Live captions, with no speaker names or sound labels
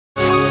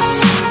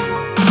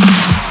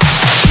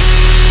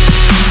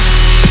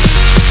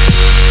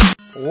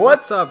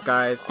What's up,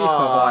 guys?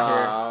 Beastmode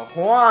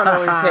here. Juan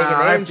always taking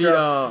the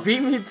intro.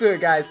 Beat me to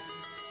it, guys.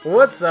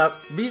 What's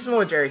up?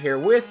 Beastmode Jerry here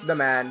with the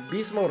man,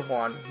 Beastmode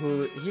Juan,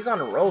 he's on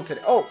a roll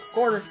today. Oh,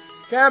 corner.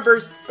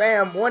 Campers.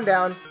 Bam. One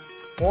down.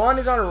 Juan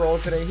is on a roll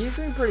today. He's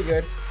doing pretty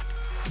good.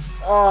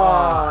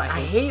 Oh,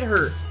 I hate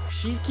her.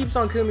 She keeps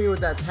on killing me with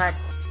that tac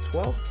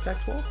 12?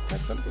 Tac 12? Tac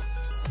something?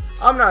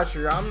 I'm not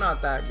sure. I'm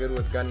not that good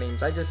with gun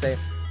names. I just say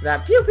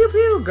that pew pew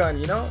pew gun,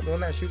 you know? The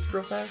one that shoots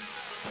real fast.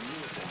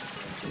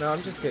 No,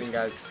 I'm just kidding,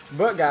 guys.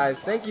 But, guys,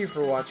 thank you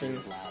for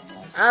watching.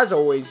 As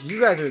always,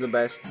 you guys are the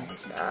best.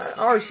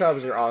 Our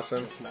subs are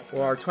awesome.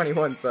 Well, our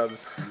 21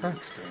 subs.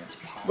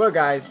 But,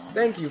 guys,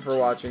 thank you for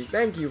watching.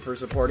 Thank you for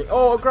supporting.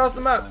 Oh, across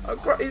the map.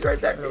 He's right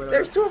there.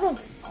 There's two of them.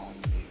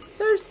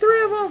 There's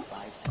three of them.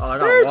 Oh, I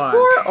got There's one.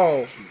 four.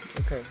 Oh,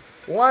 okay.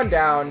 One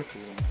down.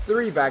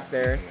 Three back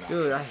there.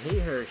 Dude, I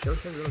hate her. She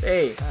always has a little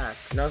Hey, attack.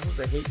 you're not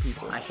supposed to hate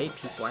people. I hate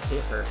people. I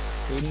hate her.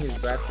 Hating is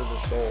bad for the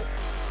soul.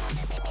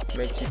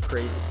 Makes you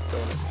crave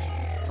donuts.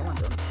 I want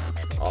donuts.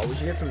 Oh, we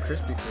should get some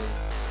Krispy Kreme.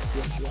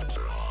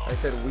 I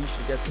said we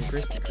should get some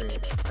Krispy Kreme.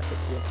 I said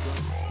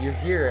TFT. You're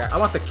here. I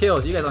want the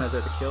kills. You guys don't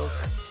deserve the kills.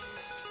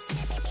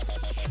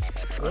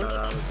 What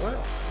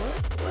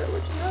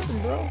just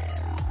happened, bro?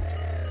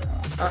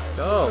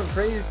 Go. Some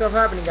crazy stuff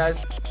happening, guys.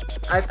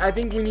 I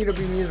think we need to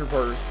be news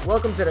reporters.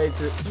 Welcome today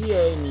to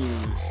EA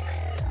News.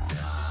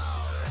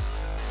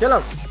 Kill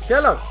him!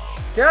 Kill him!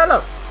 Kill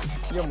him!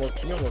 You almost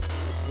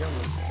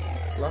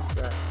fluffed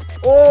that.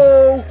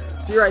 Oh!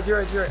 To your right. I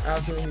have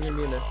a feeling he's gonna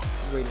be in there.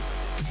 He's waiting.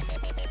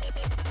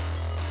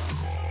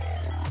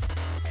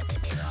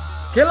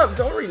 Kill him!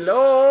 Don't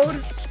reload!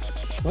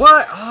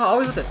 What? Oh,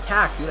 always with the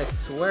attack, dude. I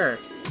swear.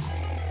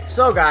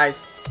 So, guys,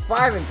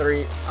 5 and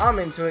 3. I'm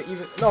into it.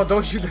 Even no,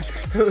 don't shoot that.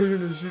 You're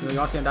gonna shoot You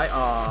want to die?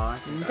 Aw.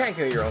 You can't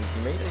kill your own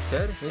teammate. They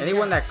could.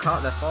 Anyone that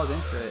falls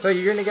into it. So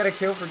you're gonna get a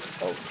kill for.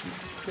 Oh,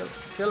 kill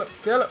him!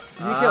 You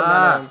killed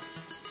none of them.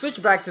 Switch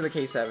back to the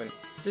K7.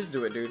 Just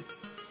do it, dude.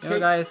 You know,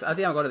 guys, I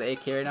think I'm going to the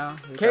AK right now.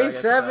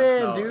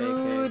 K7,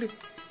 dude. AK.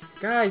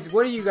 Guys,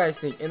 what do you guys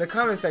think? In the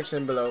comment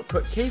section below,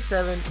 put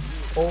K7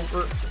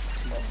 over.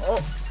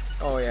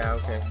 Oh yeah,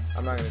 okay.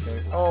 I'm not gonna say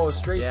it. Oh,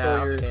 straight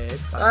stole your. Okay,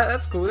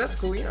 that's cool. That's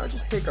cool. You know,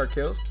 just take our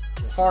kills,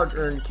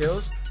 hard-earned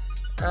kills,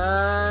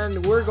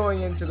 and we're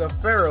going into the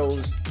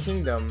Pharaoh's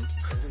kingdom,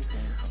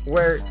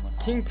 where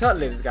King Tut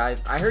lives,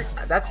 guys. I heard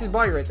that's his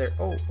body right there.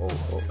 Oh!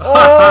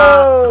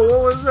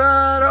 What was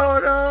that? Oh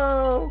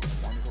no!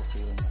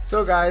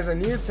 So, guys, a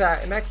new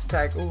attack, next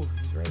attack. Ooh,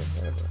 he's right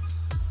ahead of us.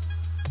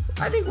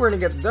 I think we're gonna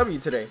get the W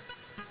today.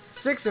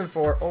 6 and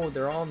 4. Oh,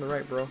 they're all on the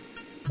right, bro.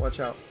 Watch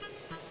out.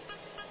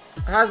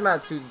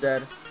 Hazmat suit's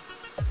dead.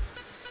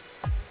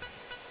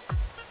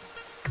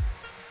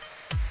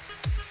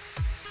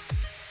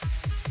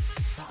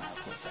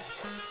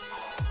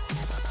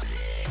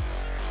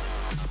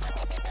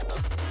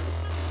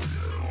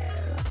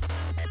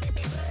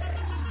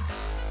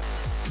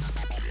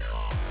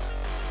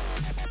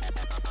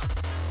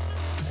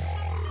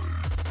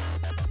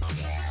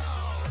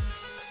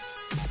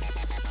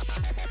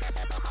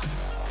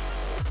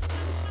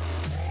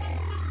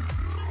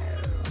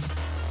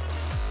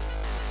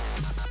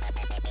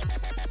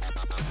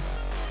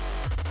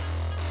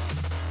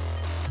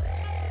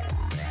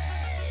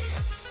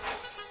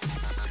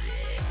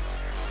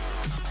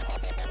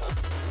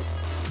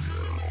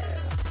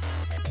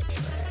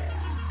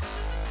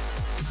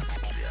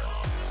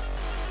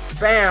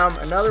 Bam!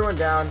 Another one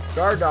down.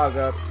 Guard dog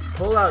up.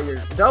 Pull out your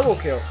double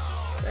kill.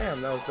 Damn,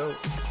 that was dope.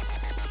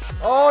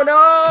 Oh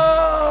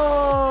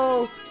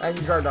no! And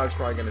your guard dog's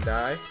probably gonna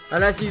die.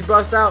 Unless he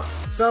bust out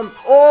some.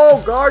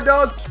 Oh, guard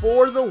dog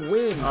for the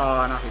win.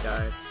 Oh, no, he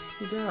died.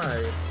 He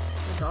died.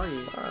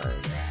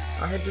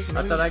 I had just.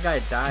 I thought that guy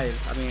died.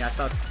 I mean, I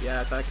thought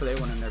I killed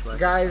everyone in there, but.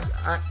 Guys,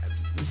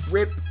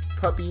 rip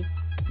puppy.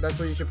 That's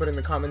what you should put in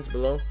the comments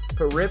below.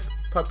 Put rip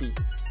puppy,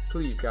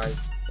 please, guys.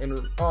 And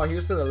oh, he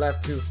was to the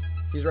left too.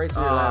 He's right to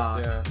your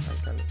left, yeah.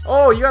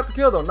 Oh, you got the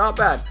kill though, not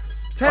bad.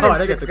 10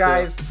 and 6,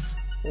 guys.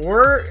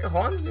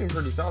 Juan's doing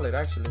pretty solid,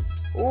 actually.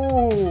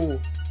 Ooh.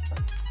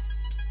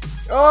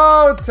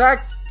 Oh,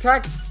 tac.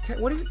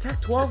 What is it?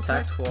 Tac 12?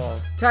 Tac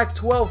 12. Tac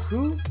 12.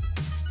 Who?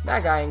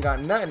 That guy ain't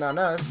got nothing on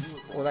us.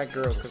 Well, that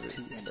girl, because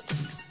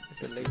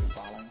it's a lady.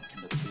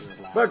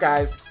 But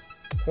guys,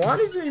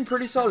 Juan is doing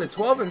pretty solid.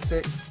 12 and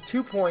 6,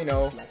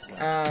 2.0,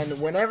 and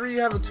whenever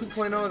you have a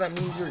 2.0, that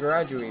means you're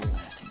graduating.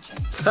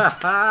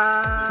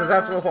 Because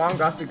that's what Juan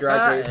got to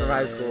graduate from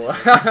high school.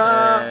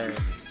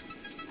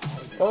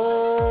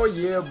 Oh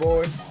yeah,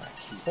 boy.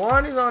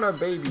 Juan is on a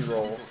baby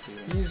roll.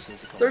 He's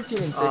 13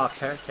 and 6. Oh,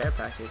 care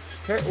package.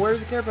 Where's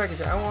the care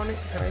package? I want it.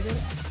 Can I get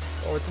it?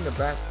 Oh, it's in the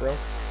back, bro.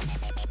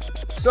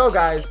 So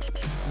guys,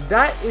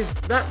 that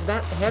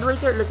head right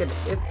there. Look at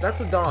it.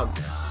 That's a dog.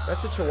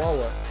 That's a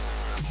Chihuahua.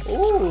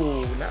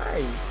 Ooh,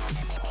 nice.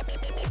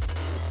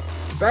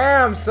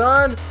 Bam,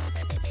 son.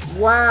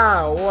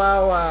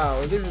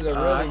 Wow. This is a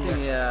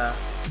really yeah.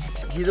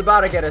 He's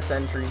about to get a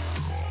sentry.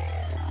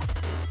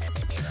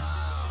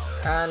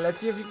 And let's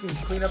see if you can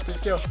clean up this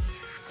kill.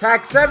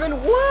 Tac 7?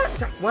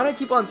 What? Why do I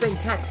keep on saying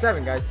Tac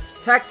 7, guys?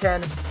 Tac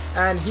 10.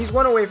 And he's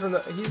 1 away from the...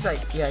 He's like...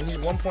 Yeah, he's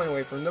 1 point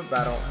away from the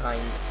battle hind.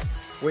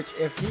 Which,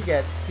 if he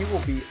gets, he will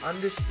be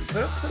undisputed.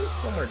 Put it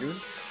somewhere, dude.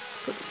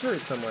 Put the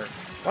turret somewhere.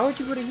 Why would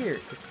you put it here?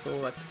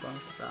 Cool,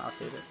 I'll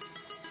save it.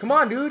 Come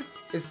on, dude.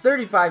 It's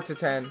 35 to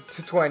 10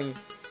 to 20.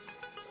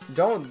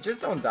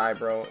 Just don't die,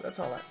 bro. That's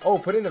all I... Oh,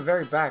 put it in the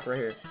very back right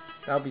here.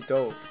 That'll be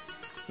dope.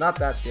 Not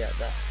that, yeah,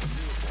 that.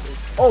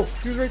 Oh,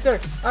 dude, right there.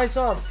 I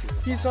saw him.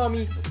 He saw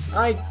me.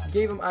 I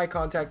gave him eye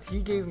contact.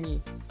 He gave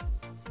me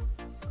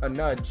a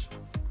nudge.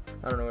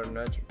 I don't know what a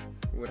nudge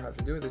would have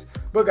to do with this.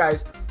 But,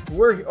 guys,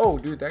 we're... Oh,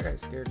 dude, that guy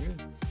scared me.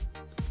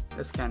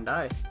 This can't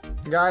die.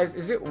 Guys,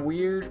 is it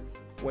weird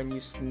when you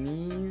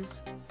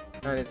sneeze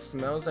and it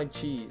smells like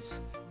cheese?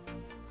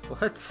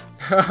 What?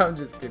 I'm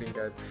just kidding,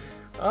 guys.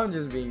 I'm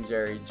just being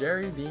Jerry.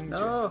 Jerry being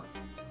No.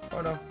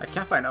 Oh, no. I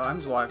can't find out. I'm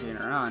just walking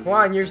around.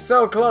 Juan, you're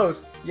so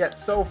close, yet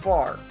so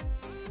far.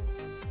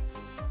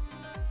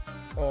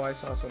 Oh, I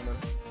saw someone.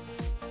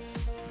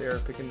 They are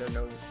picking their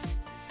nose.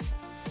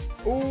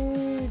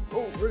 Ooh.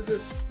 Oh, right there.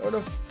 Oh,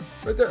 no.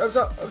 Right there. Up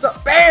top. Up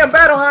top. Bam!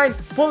 Battle hind.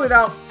 Pull it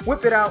out.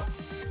 Whip it out.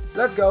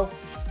 Let's go.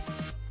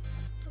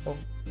 Oh,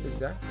 is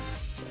that?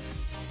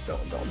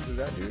 Don't do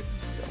that, dude.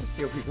 Don't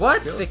steal people's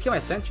What? kills. They killed my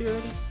sentry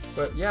already?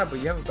 But yeah, but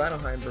you have a battle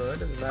hind, bro.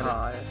 That doesn't matter.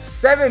 Oh, yeah.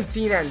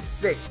 17 and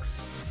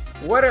 6.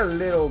 What a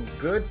little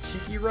good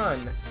cheeky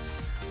run,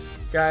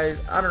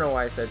 guys. I don't know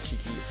why I said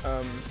cheeky.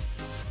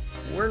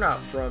 We're not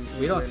from England.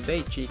 We don't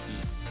say cheeky.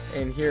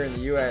 And here in the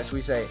U.S.,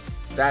 we say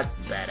that's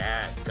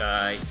badass,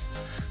 guys.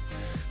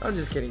 I'm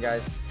just kidding,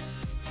 guys.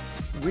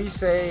 We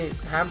say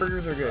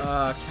hamburgers are good.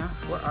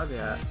 Where are they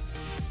at?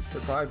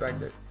 They're probably back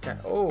there.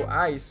 Oh,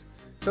 ice.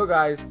 So,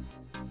 guys,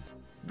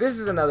 this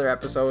is another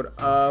episode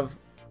of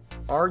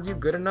Are You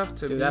Good Enough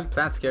to Dude, Meet? that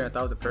plant's scared. I thought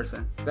it was a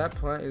person. That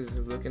plant is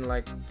looking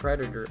like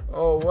Predator.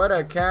 Oh, what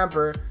a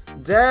camper.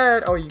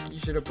 Dead. Oh, you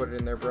should have put it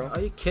in there, bro. Are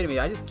you kidding me?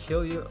 I just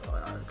killed you.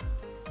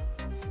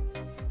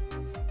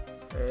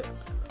 Wait.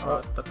 Oh,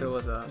 I thought there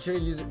was a... You should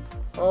have used it.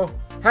 Oh,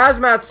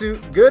 hazmat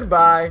suit.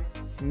 Goodbye.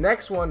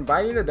 Next one,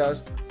 biting the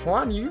dust.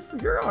 Juan,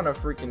 you're on a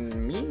freaking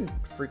mean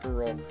freaking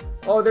roll.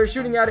 Oh, they're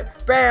shooting at it.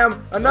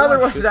 Bam! Another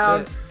one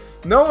down.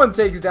 No one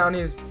takes down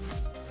his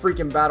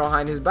freaking battle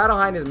hind. His battle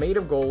hind is made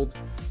of gold,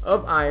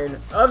 of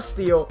iron, of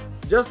steel,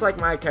 just like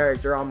my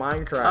character on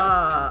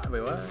Minecraft.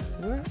 Wait, what?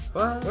 What?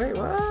 What? Wait,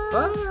 what?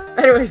 What?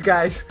 Anyways,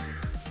 guys,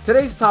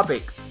 today's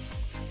topic: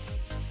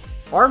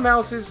 are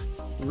mouses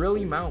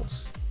really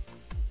mouse?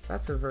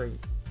 That's a very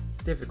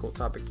difficult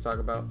topic to talk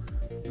about.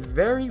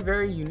 Very,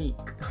 very unique.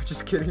 I'm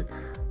just kidding.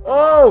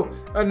 Oh,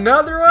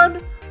 another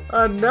one?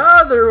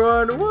 Another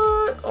one?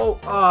 What?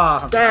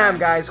 Oh, damn,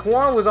 guys.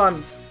 Juan was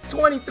on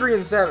 23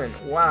 and 7.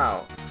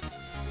 Wow.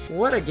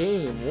 What a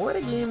game. What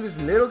a game this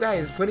little guy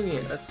is putting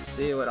in. Let's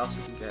see what else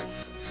we can get.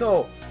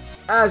 So,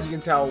 as you can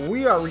tell,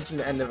 we are reaching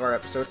the end of our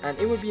episode, and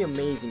it would be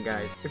amazing,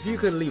 guys, if you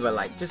could leave a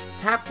like. Just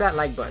tap that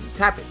like button.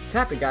 Tap it.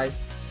 Tap it, guys.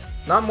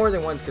 Not more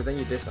than once, because then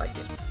you dislike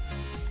it.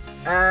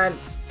 And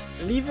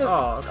leave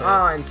us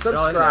and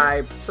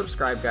subscribe.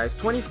 Subscribe, guys.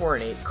 24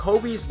 and 8.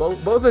 Kobe's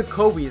both of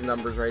Kobe's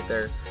numbers right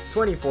there.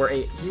 24,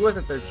 8. He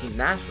wasn't 13.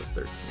 Nash was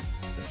 13.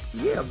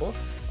 Yeah, boy.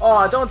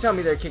 Oh, don't tell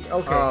me they're kicking.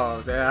 Okay.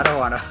 Oh, I don't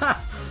wanna.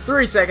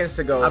 3 seconds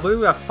to go. I believe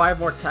we have 5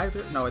 more tags.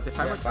 No, is it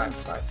 5 more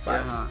tags? 5.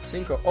 Yeah,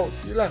 Cinco. Oh,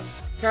 to your left.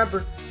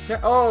 Camper.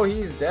 Oh,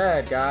 he's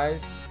dead,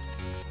 guys.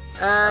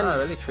 And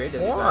really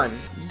creative. Juan,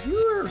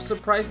 you're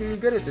surprisingly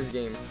good at this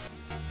game.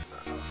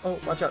 Oh,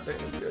 watch out. No.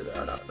 Don't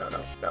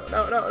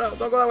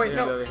go that way.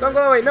 No, don't go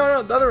that way.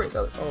 No, the other way.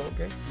 Oh,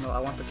 okay. No, I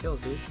want the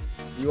kills, dude.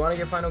 You want to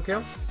get final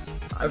kill?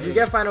 If you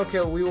get final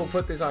kill, we will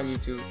put this on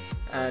YouTube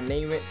and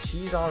name it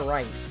Cheese on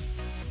Rice.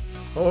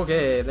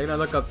 Okay, they're gonna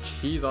look up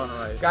cheese on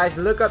rice. Guys,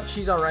 look up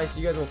cheese on rice.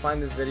 You guys will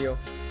find this video.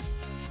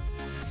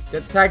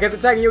 Get the tag,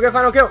 and you'll get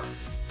final kill.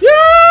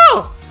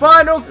 Yeah!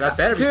 Final that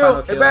better kill. Be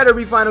final kill. It better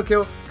be final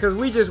kill, because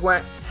we just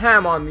went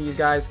ham on these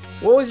guys.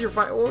 What was your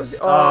final? What was it?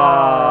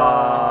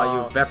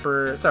 Oh, you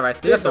vapor. It's alright.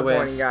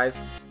 Disappointing, guys.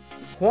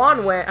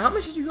 Juan went. How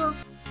much did you go?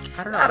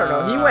 I don't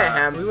know. He went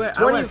ham. We went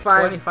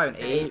 25 and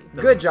 8.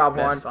 Good job,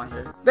 Juan.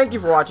 Thank you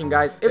for watching,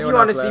 guys. If you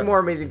want to see more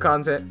amazing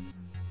content,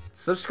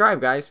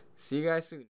 subscribe, guys. See you guys soon.